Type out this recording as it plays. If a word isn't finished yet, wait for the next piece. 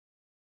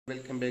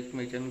Welcome back to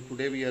my channel.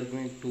 Today we are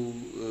going to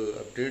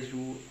update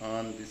you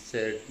on the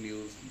sad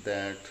news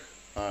that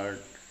our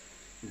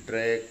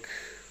drag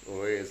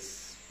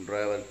race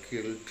driver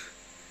killed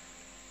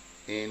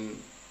in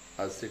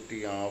a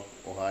city of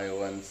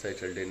Ohio on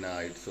Saturday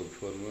night. So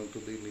before moving to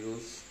the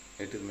news,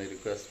 it is my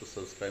request to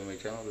subscribe my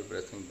channel by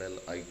pressing bell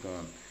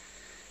icon.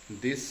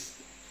 This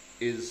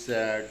is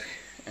sad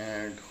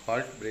and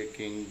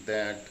heartbreaking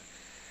that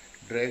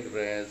drag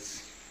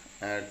race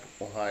at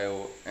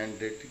Ohio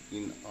ended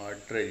in a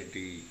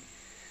tragedy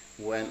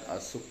when a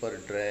super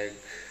drag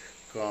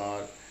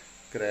car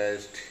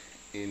crashed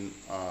in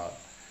a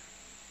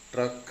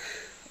truck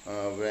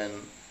when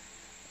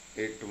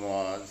it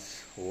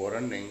was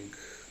running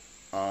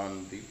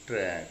on the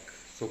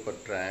super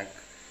track,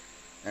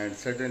 and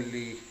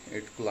suddenly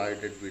it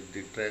collided with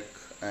the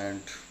truck,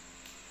 and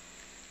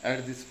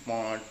at this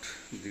spot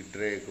the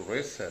drag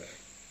racer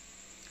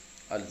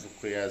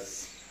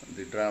Zukauskas,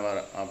 the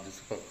driver of the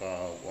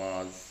supercar,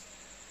 was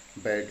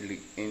badly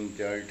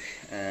injured,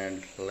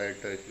 and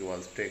later he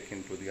was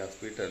taken to the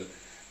hospital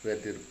where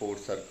the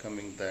reports are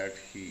coming that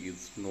he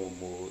is no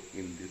more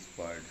in this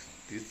world.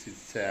 This is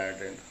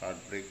sad and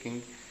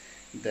heartbreaking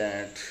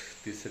that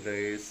this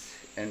race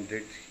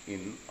ended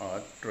in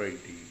a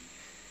tragedy.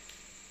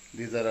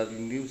 These are all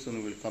news,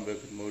 and we will come back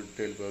with more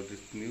detail about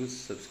this news.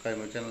 Subscribe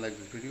my channel, like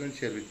this video, and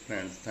share with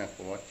friends. Thanks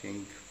for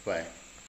watching. Bye.